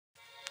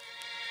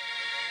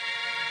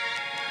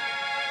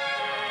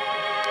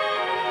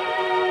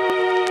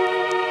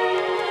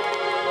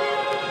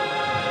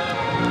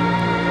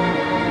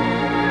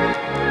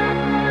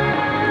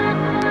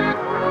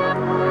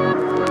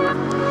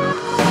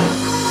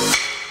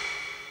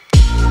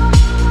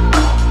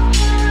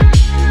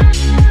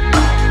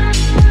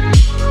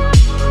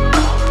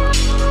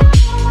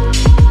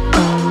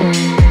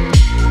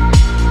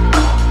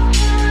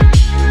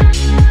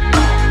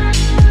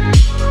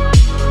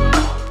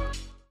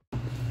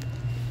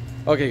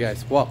Okay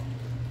guys, well,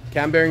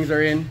 cam bearings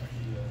are in.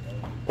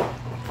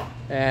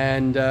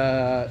 And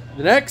the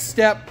next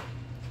step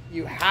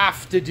you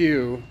have to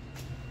do,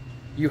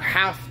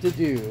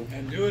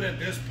 and do it at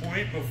this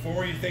point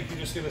before you think you're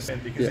just going to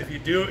send, because if you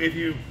do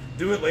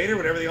it later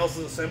when everything else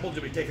is assembled,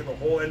 you'll be taking the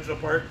whole engine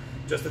apart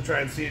just to try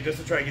and get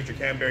your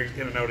cam bearings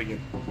in and out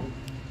again.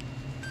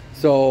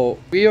 So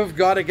we have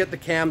got to get the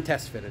cam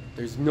test fitted.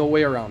 There's no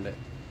way around it.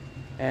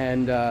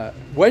 And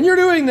when you're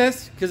doing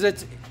this, because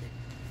it's,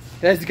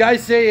 as the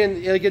guys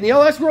say, like in the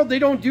LS world, they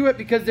don't do it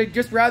because they'd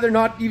just rather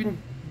not even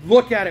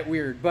look at it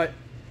weird, but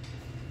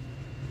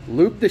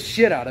lube the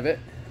shit out of it.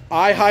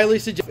 I highly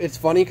suggest. It's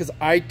funny because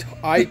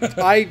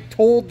I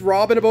told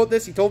Robin about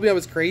this. He told me I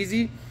was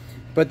crazy,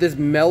 but this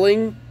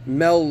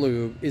Mel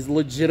lube is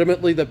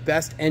legitimately the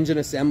best engine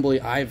assembly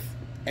I've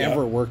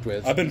ever worked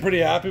with. I've been pretty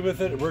happy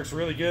with it. It works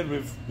really good.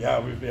 We've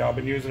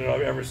been using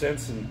it ever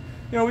since, and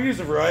we use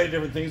a variety of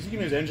different things. You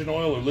can use engine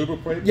oil or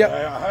lubricant. Yep.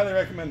 I highly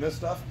recommend this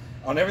stuff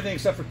on everything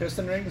except for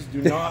piston rings.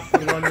 Do not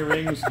put it on your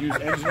rings. Use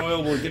engine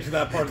oil. We'll get to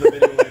that part of the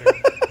video later.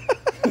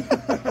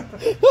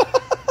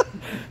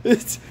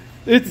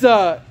 It's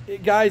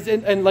guys,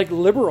 and like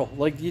liberal,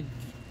 like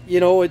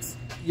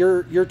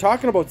you're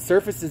talking about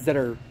surfaces that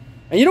are,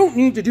 and you don't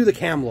need to do the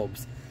cam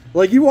lobes.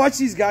 Like you watch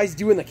these guys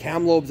doing the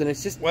cam lobes, and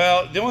it's just,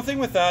 well, the only thing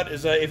with that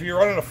is if you're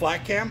running a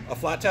flat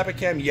tappet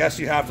cam, yes,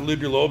 you have to lube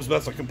your lobes, but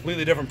that's a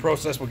completely different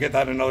process. We'll get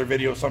that in another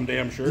video someday,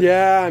 I'm sure.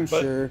 Yeah, I'm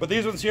sure. But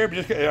these ones here,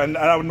 and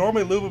I would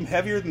normally lube them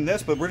heavier than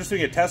this, but we're just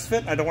doing a test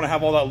fit. I don't want to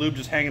have all that lube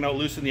just hanging out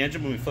loose in the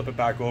engine when we flip it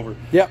back over.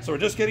 Yeah. So we're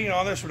just getting it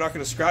on there, so we're not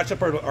going to scratch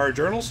up our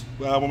journals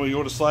when we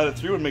go to slide it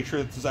through, and make sure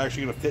that this is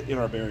actually going to fit in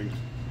our bearings.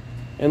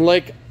 And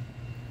like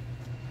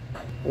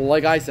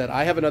I said,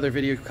 I have another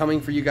video coming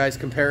for you guys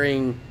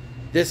comparing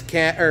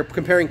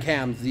comparing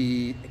cams,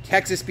 the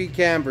Texas speed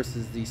cam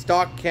versus the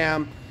stock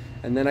cam,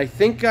 and then I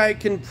think I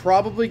can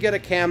probably get a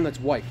cam that's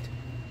wiped.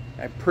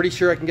 I'm pretty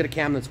sure I can get a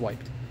cam that's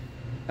wiped,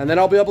 and then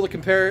I'll be able to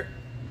compare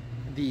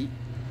the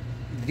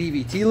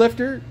VVT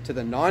lifter to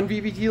the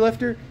non-VVT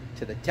lifter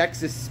to the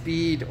Texas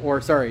speed,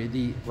 or sorry,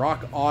 the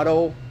Rock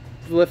Auto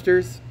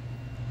lifters,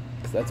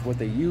 because that's what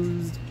they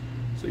used.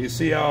 So you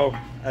see how,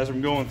 as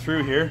I'm going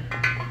through here,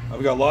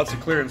 I've got lots of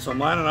clearance, so I'm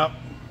lining up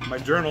my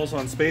journals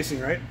on spacing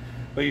right.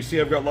 But you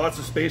see I've got lots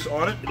of space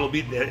on it. It'll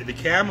be the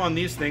cam on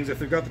these things, if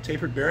they've got the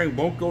tapered bearing,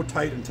 won't go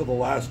tight until the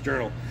last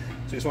journal.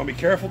 So you just want to be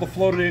careful to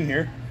float it in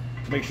here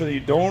to make sure that you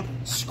don't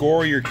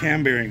score your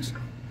cam bearings.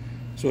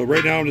 So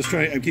right now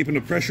I'm keeping the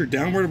pressure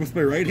downward with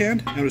my right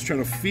hand. I'm just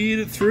trying to feed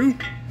it through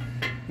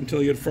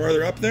until you get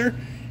farther up there.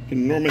 You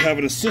can normally have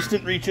an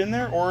assistant reach in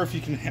there, or if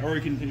you can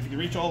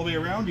reach all the way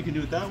around, you can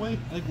do it that way.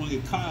 I think we'll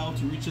get Kyle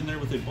to reach in there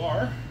with a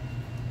bar,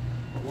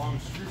 a long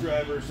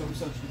screwdriver or some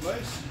such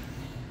device.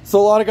 So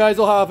a lot of guys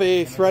will have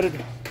a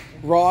threaded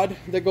rod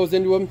that goes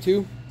into them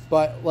too,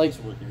 but like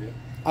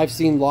I've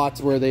seen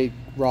lots where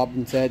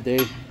Robin said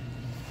it's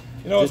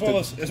one of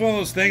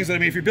those things that, I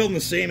mean, if you're building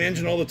the same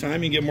engine all the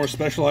time, you get more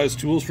specialized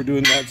tools for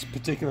doing that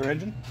particular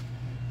engine.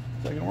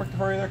 Is that gonna work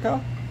for you there,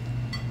 Kyle?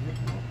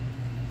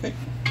 Okay,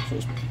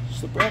 so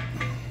slip up.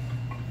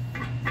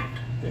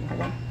 Okay,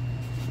 hold on.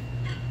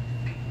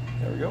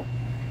 There we go.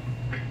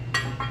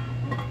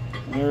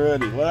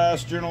 Alrighty,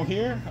 last journal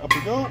here. Up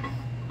we go.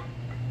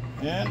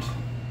 And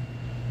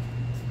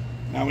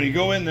now when you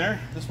go in there,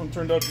 this one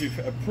turned out to be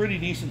a pretty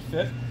decent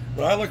fit.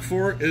 What I look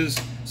for is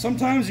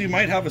sometimes you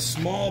might have a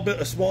small burr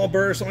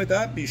or something like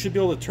that, but you should be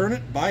able to turn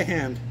it by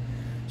hand.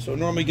 So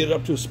normally get it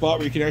up to a spot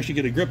where you can actually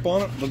get a grip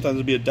on it. Sometimes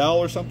it'll be a dowel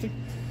or something.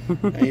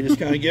 And you just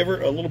kind of give her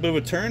a little bit of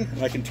a turn,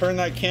 and I can turn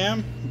that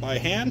cam by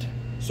hand.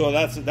 So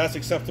that's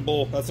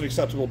acceptable. That's an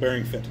acceptable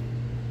bearing fit.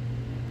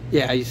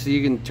 Yeah, so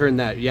you can turn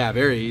that,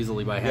 very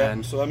easily by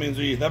hand. Yeah, so that means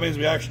we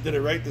actually did it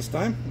right this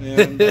time,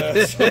 and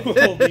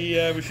so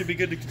we should be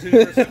good to continue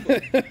our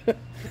assembly.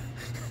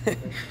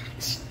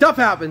 Stuff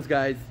happens,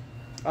 guys.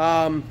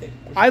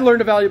 I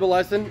learned a valuable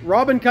lesson.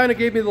 Robin kind of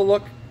gave me the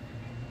look.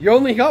 You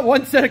only got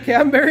one set of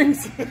cam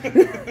bearings.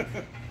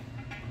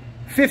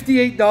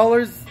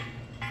 $58.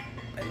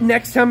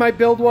 Next time I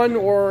build one,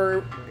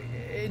 or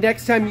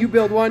next time you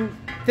build one,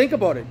 think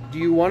about it. Do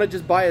you want to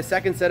just buy a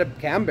second set of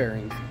cam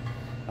bearings?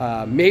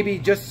 Maybe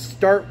just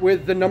start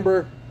with the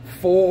number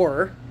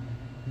 4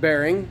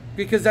 bearing,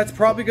 because that's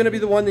probably going to be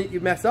the one that you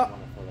mess up.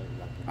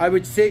 I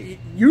would say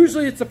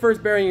usually it's the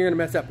first bearing you're going to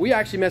mess up. We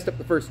actually messed up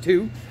the first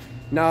 2.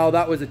 Now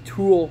that was a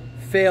tool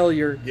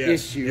failure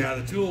issue. Yeah,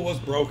 the tool was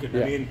broken.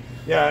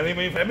 Yeah. I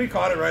mean, we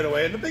caught it right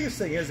away. And the biggest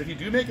thing is, if you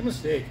do make a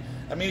mistake,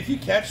 I mean, if you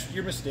catch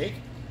your mistake,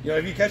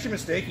 if you catch a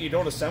mistake and you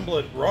don't assemble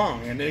it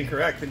wrong and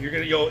incorrect, then you're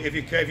gonna, if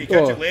you catch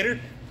it later.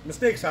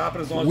 Mistakes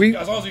happen as long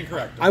as you're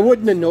correct. I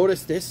wouldn't have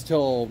noticed this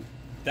till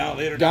down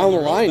the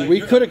line.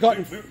 We could have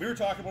gotten. We were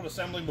talking about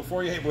assembling before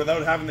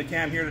without having the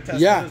cam here to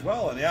test it as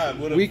well, and it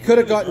would have. We could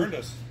have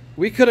gotten.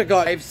 We could have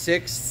got 5,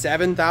 6,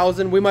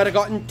 7,000. We might have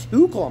gotten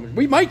 2 kilometers.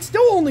 We might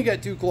still only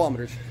get 2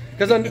 kilometers,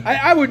 because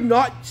I would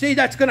not say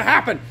that's going to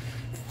happen.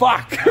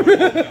 Fuck.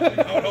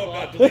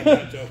 No, delete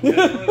that joke.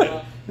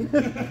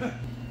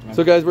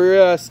 So guys,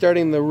 we're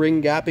starting the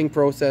ring gapping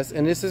process,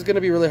 and this is going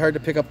to be really hard to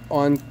pick up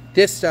on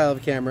this style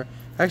of camera.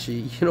 Actually,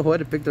 you know what?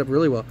 It picked it up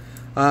really well.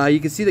 You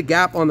can see the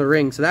gap on the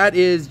ring. So that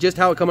is just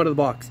how it come out of the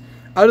box.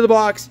 Out of the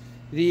box,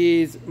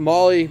 these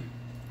Molly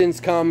pins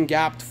come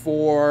gapped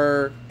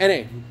for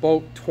NA,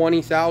 about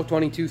 20 thou,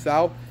 22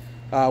 thou.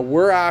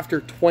 We're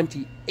after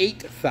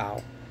 28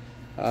 thou.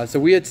 So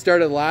we had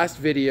started last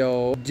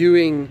video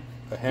doing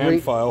the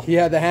hand file.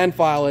 Yeah, the hand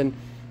file, and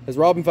as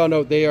Robin found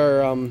out, they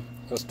are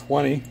that's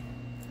 20.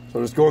 So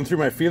I'm just going through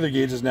my feeler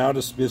gauges now,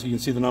 just so you can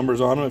see the numbers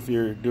on them if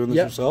you're doing this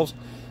yourselves.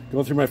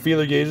 Going through my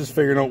feeler gauges,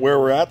 figuring out where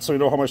we're at so we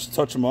know how much to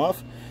touch them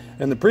off.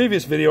 In the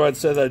previous video, I'd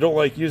said that I don't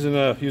like using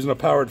a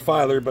powered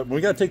filer, but when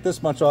we got to take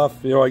this much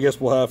off, you know, I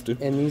guess we'll have to.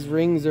 And these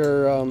rings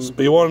are...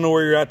 but you want to know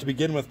where you're at to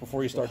begin with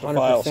before you start to 100%.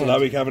 file, so that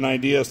we have an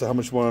idea as to how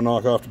much you want to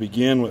knock off to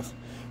begin with.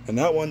 And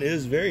that one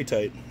is very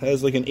tight. That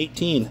is like an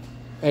 18.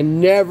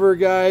 And never,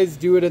 guys,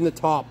 do it in the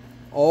top.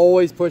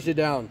 Always push it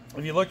down.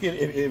 If you look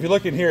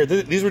in here,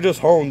 these were just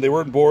honed. They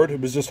weren't bored.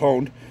 It was just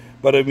honed.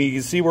 But I mean, you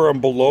can see where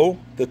I'm below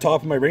the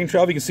top of my ring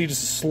travel. You can see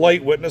just a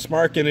slight witness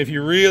mark. And if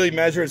you really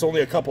measure, it's only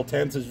a couple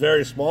tenths. It's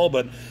very small.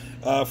 But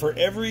for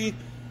every,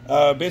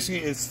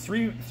 basically, it's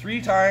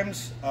three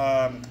times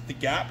the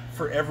gap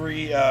for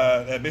every.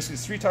 Basically,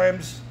 it's three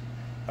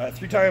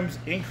times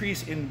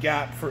increase in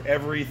gap for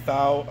every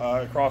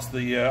thou across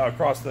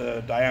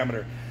the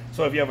diameter.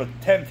 So if you have a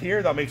tenth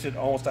here, that makes it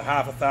almost a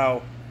half a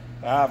thou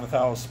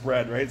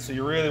spread, right? So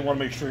you really want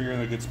to make sure you're in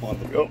a good spot.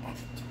 There we go.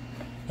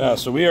 Yeah,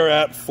 so we are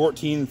at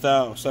 14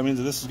 thou. So that means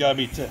this has got to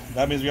be.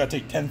 That means we got to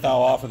take 10 thou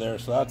off of there.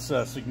 So that's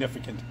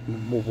significant.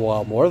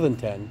 Well, more than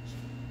 10.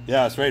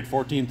 Yeah, that's right.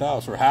 14 thou.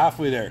 So we're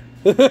halfway there.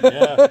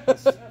 Yeah.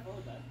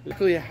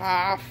 Basically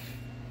half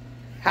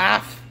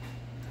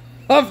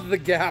of the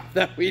gap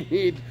that we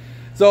need.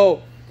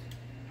 So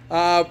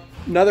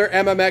another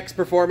MMX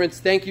Performance.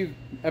 Thank you,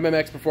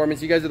 MMX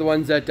Performance. You guys are the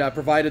ones that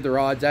provided the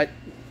rods at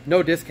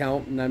no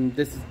discount. And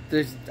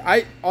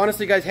I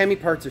honestly, guys, Hemi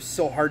parts are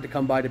so hard to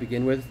come by to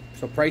begin with.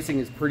 So pricing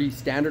is pretty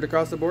standard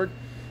across the board.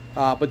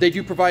 But they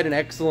do provide an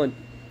excellent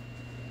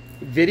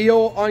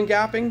video on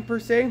gapping per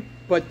se.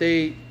 But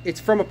it's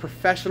from a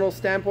professional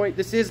standpoint.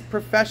 This is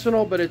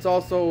professional, but it's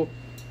also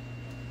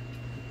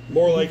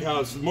more like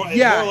how it's more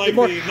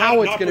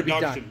how it's going to be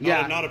done.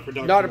 Not a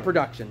production. Not a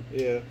production.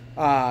 Yeah.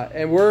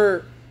 And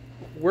we're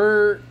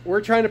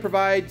trying to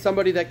provide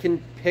somebody that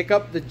can pick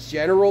up the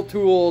general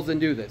tools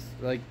and do this.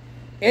 Like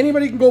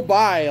anybody can go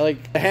buy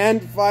like the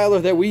hand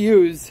filer that we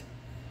use,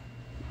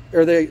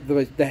 or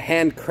the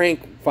hand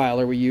crank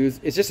filer we use.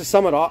 It's just a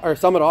Summit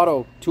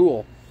Auto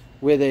tool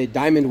with a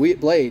diamond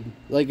blade.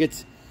 Like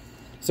it's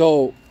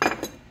so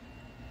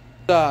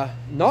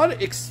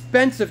not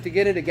expensive to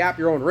get into gap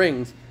your own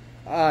rings.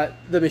 The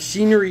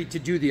machinery to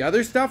do the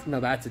other stuff, no,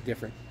 that's a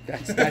different.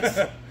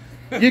 That's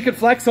you can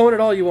flex on it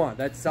all you want.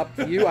 That's up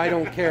to you. I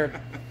don't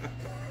care.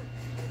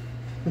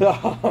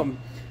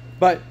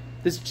 But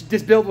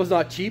this build was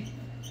not cheap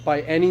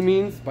by any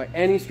means, by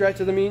any stretch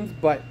of the means.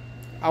 But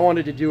I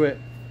wanted to do it.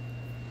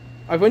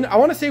 I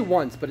want to say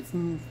once, but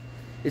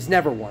it's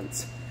never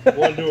once. I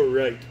want to do it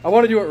right. I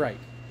want to do it right.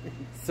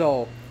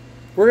 So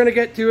we're gonna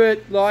get to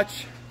it.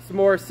 Watch some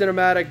more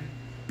cinematic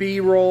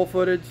B-roll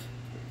footage.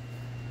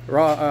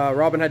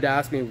 Robin had to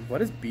ask me,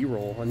 what is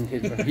B-roll?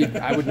 And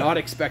I would not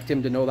expect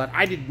him to know that.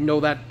 I didn't know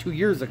that 2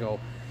 years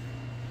ago.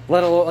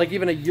 Let alone, like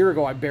even a year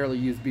ago, I barely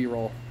used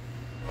B-roll.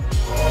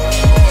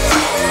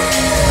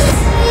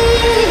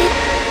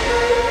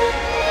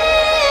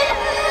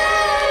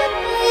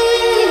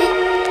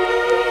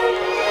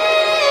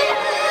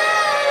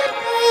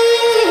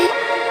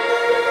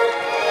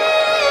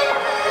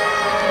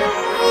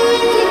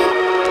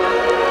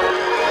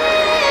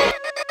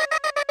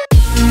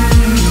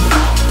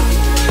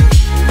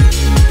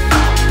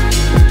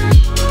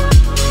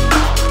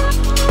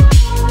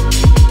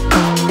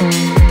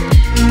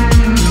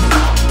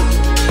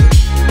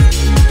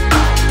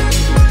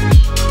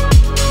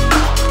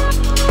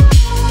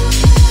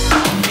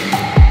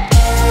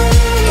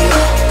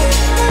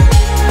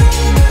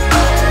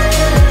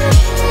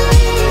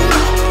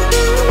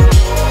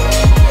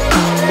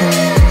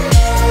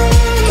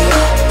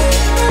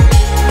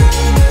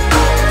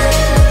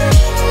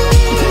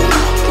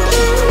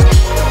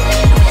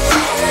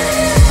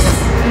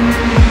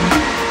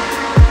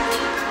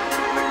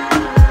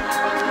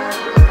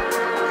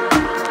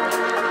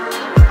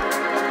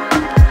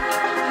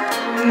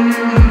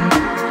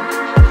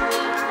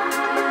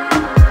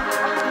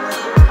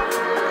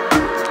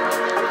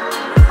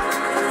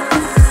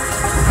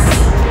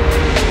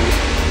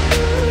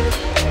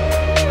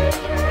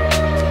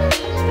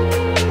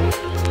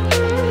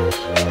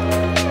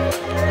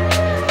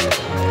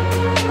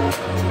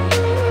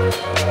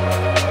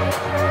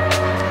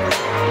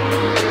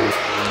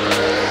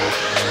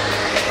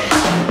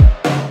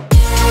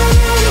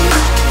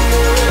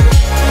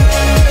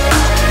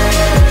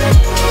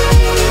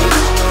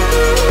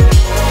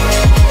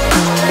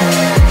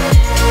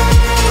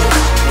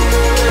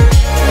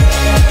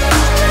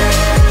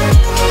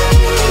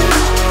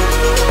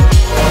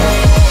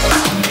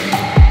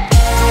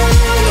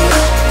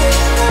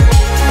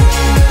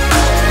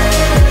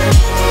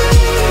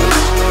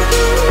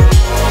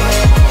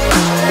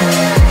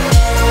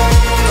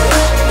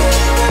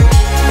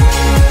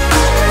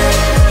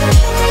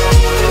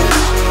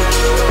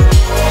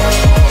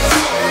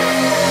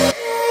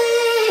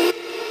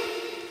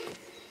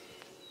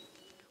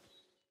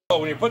 So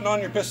when you're putting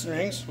on your piston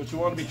rings, what you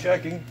want to be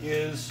checking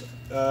is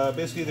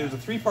basically there's a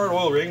 3-part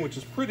oil ring, which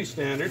is pretty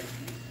standard.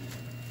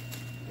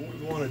 What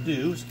we want to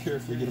do is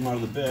carefully get them out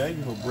of the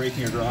bag, no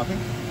breaking or dropping.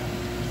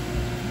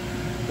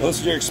 Now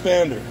this is your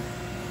expander.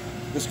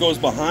 This goes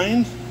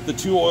behind the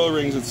 2 oil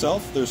rings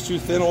itself. There's 2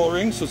 thin oil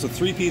rings, so it's a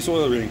 3-piece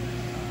oil ring.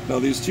 Now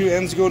these 2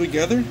 ends go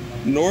together.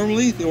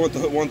 Normally they want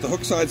the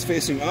hook sides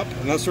facing up,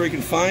 and that's where you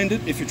can find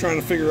it if you're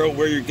trying to figure out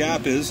where your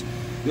gap is.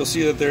 You'll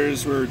see that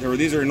these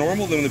are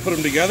normal, then when they put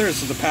them together,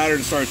 it's the pattern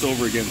starts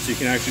over again, so you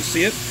can actually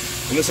see it.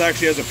 And this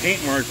actually has a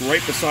paint mark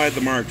right beside the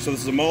mark. So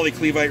this is a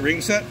Moly-Cleveite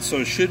ring set, so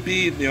it should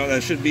be,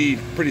 that should be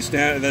pretty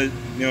standard.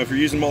 If you're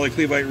using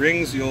Moly-Cleveite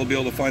rings, you'll be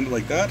able to find it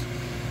like that.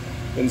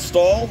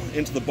 Install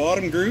into the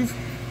bottom groove.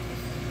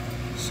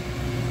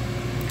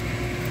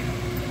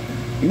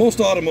 Most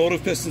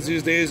automotive pistons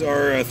these days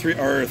are a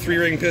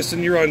 3-ring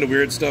piston. You're onto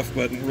weird stuff,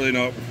 but really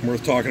not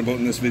worth talking about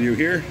in this video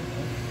here.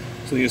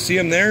 So you see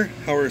them there,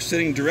 how we're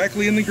sitting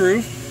directly in the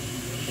groove,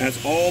 and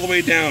it's all the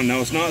way down. Now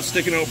it's not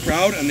sticking out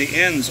proud, and the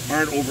ends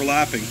aren't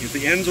overlapping. If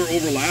the ends are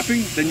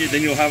overlapping, then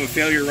you'll have a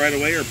failure right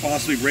away, or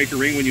possibly break a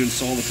ring when you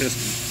install the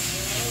piston.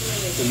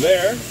 From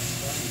there,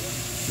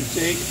 we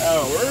take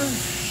our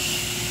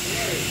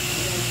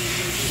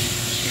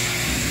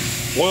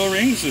oil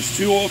rings. There's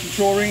 2 oil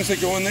control rings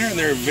that go in there, and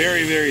they're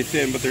very, very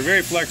thin, but they're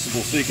very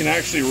flexible, so you can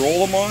actually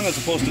roll them on as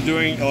opposed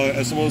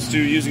to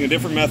using a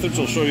different method, which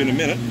I'll show you in a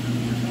minute.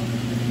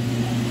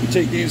 You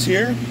take these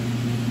here,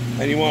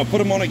 and you want to put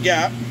them on a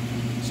gap.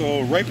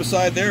 So right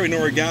beside there, we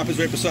know our gap is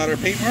right beside our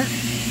paint mark.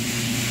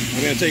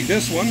 I'm going to take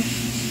this one,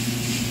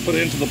 put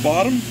it into the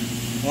bottom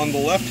on the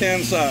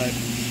left-hand side,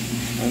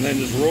 and then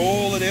just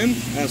roll it in,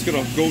 and it's going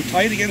to go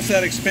tight against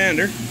that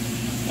expander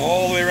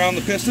all the way around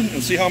the piston.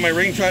 And see how my my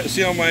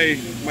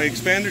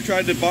expander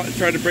tried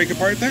to break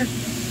apart there? I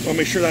want to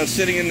make sure that's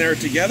sitting in there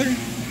together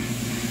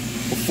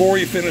before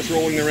you finish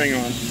rolling the ring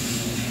on.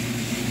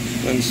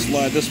 Then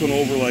slide this one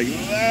over like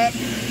that.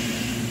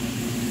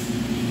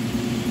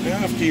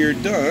 After you're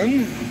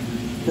done,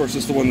 of course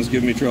this is the one that's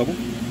giving me trouble.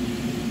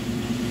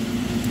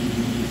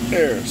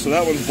 There, so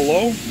that one's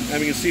below, and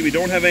you can see we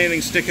don't have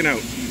anything sticking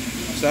out.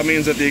 So that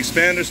means that the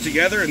expander's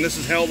together and this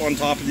is held on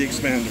top of the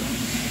expander.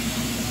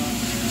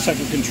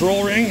 Second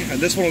control ring, and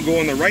this one will go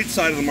on the right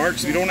side of the mark,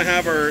 so we don't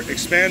have our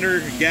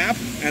expander gap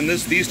and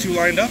these 2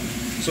 lined up.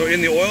 So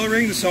in the oil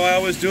ring, this is how I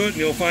always do it, and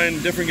you'll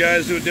find different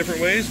guys do it different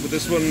ways, but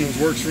this one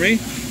works for me.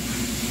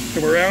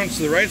 Come around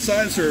to the right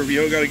side, so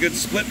you got a good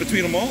split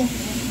between them all.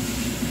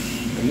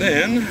 And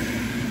then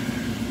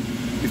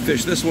you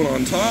fish this one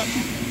on top,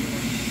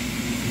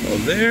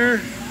 of there,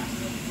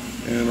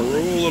 and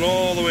roll it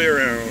all the way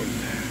around.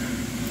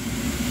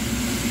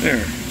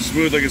 There,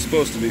 smooth like it's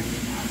supposed to be.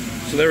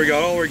 So there we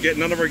go,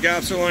 none of our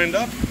gaps are lined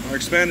up. Our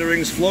expander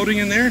ring's floating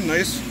in there,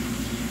 nice.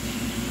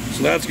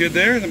 So that's good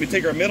there. Then we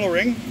take our middle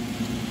ring.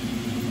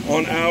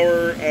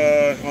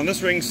 On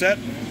this ring set,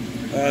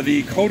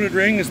 the coated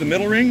ring is the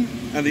middle ring,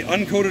 and the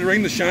uncoated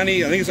ring, the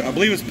shiny, I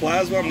believe it's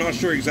plasma, I'm not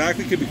sure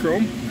exactly, could be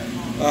chrome.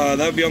 That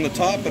would be on the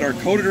top, but our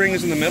coated ring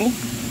is in the middle.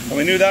 And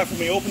we knew that when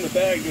we opened the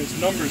bag,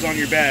 there's numbers on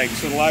your bag,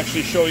 so it'll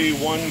actually show you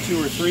 1,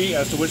 2, or 3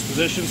 as to which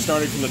position,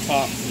 starting from the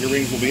top, your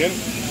rings will be in.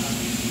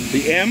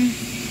 The M,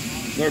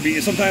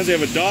 sometimes they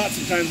have a dot,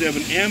 sometimes they have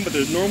an M, but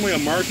there's normally a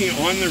marking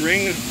on the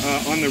ring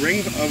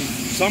of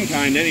some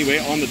kind anyway,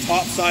 on the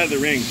top side of the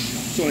ring.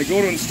 So when I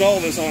go to install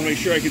this, I want to make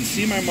sure I can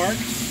see my mark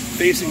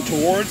facing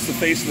towards the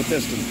face of the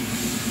piston.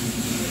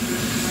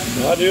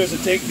 So what I'll do is I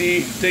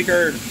take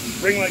our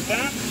ring like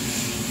that,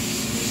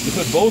 we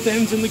put both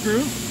ends in the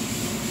groove,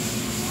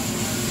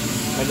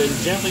 and then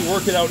gently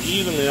work it out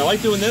evenly. I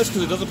like doing this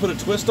because it doesn't put a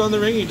twist on the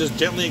ring, it just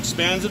gently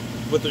expands it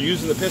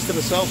using the piston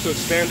itself to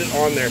expand it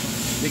on there.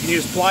 You can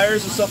use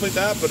pliers and stuff like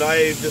that, but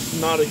I'm just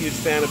not a huge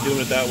fan of doing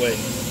it that way.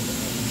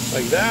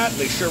 Like that,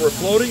 make sure we're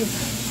floating.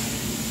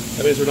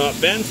 That means we're not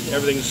bent,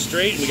 everything's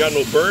straight, and we got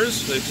no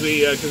burrs.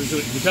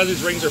 Because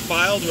these rings are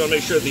filed, we want to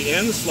make sure at the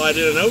ends slide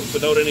in and out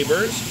without any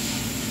burrs.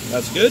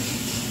 That's good.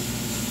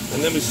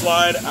 And then we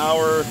slide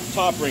our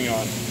top ring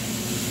on.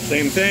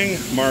 Same thing,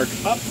 mark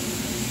up.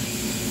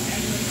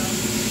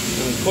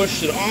 And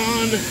push it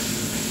on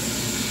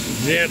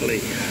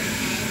gently.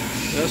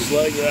 Just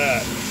like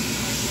that.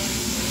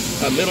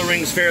 Middle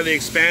ring's fairly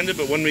expanded,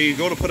 but when we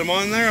go to put them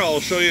on there, I'll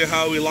show you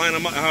how we line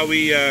them up, how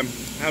we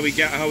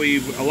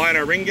align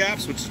our ring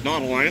gaps, which is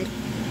not aligned,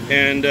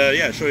 and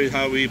yeah, show you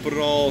how we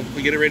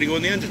get it ready to go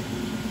in the engine.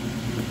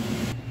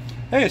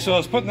 Hey, so I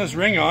was putting this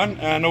ring on,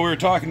 and I know we were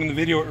talking in the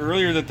video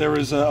earlier that there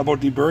was about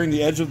deburring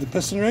the edge of the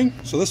piston ring.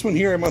 So this one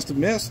here I must have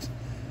missed,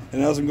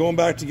 and as I'm going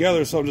back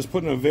together, so I'm just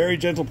putting a very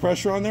gentle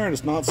pressure on there, and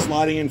it's not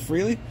sliding in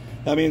freely.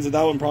 That means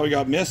that one probably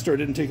got missed or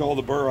didn't take all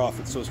the burr off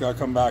it, so it's got to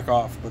come back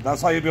off. But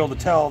that's how you'll be able to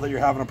tell that you're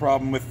having a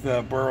problem with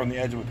the burr on the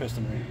edge of a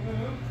piston ring.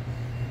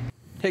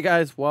 Hey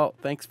guys, well,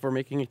 thanks for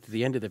making it to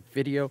the end of the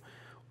video.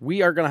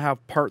 We are going to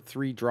have part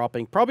 3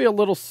 dropping probably a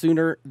little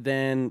sooner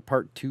than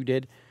part 2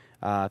 did.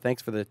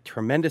 Thanks for the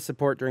tremendous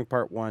support during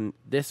part 1.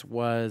 This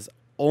was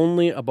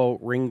only about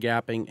ring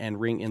gapping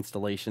and ring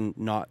installation,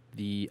 not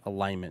the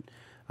alignment.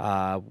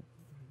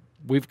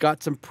 we've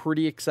got some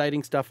pretty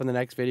exciting stuff in the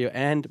next video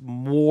and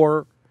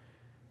more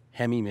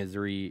Hemi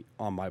misery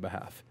on my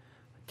behalf.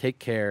 Take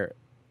care.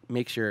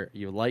 Make sure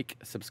you like,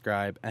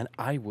 subscribe, and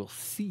I will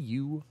see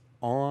you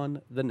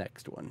on the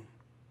next one.